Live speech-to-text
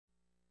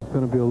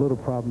going to be a little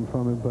problem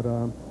from it, but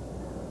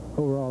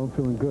overall, I'm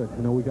feeling good.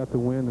 You know, we got the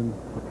win, and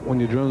when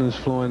your adrenaline is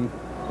flowing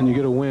and you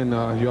get a win,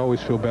 you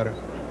always feel better.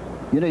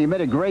 You know, you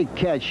made a great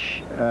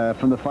catch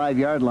from the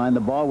 5-yard line. The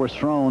ball was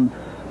thrown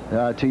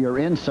to your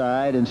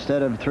inside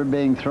instead of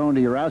being thrown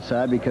to your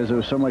outside because there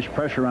was so much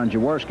pressure on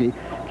Jaworski.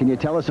 Can you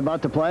tell us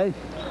about the play?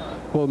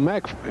 Well,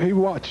 Mac, he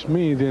watched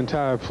me the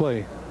entire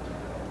play.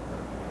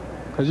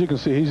 As you can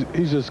see,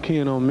 he's just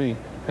keying on me,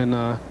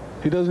 and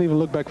he doesn't even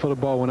look back for the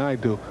ball when I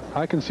do.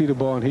 I can see the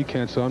ball and he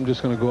can't, so I'm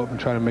just going to go up and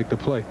try to make the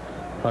play.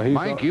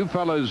 Mike, you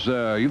fellas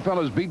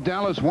beat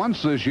Dallas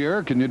once this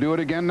year. Can you do it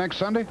again next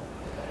Sunday?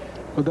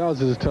 Well,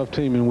 Dallas is a tough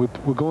team, and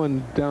we're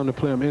going down to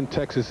play them in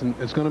Texas, and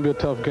it's going to be a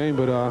tough game,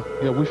 but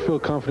yeah, we feel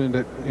confident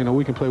that, you know,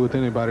 we can play with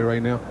anybody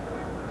right now.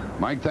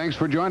 Mike, thanks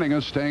for joining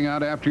us, staying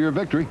out after your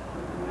victory.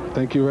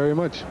 Thank you very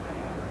much.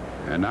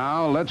 And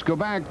now let's go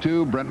back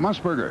to Brent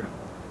Musburger.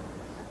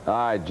 All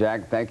right,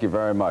 Jack, thank you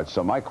very much.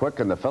 So, Mike Quick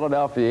and the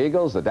Philadelphia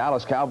Eagles, the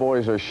Dallas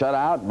Cowboys are shut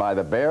out by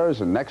the Bears,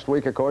 and next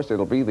week, of course,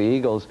 it'll be the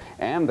Eagles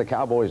and the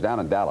Cowboys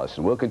down in Dallas.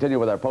 And we'll continue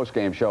with our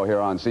post-game show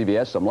here on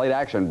CBS. Some late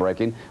action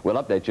breaking.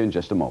 We'll update you in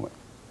just a moment.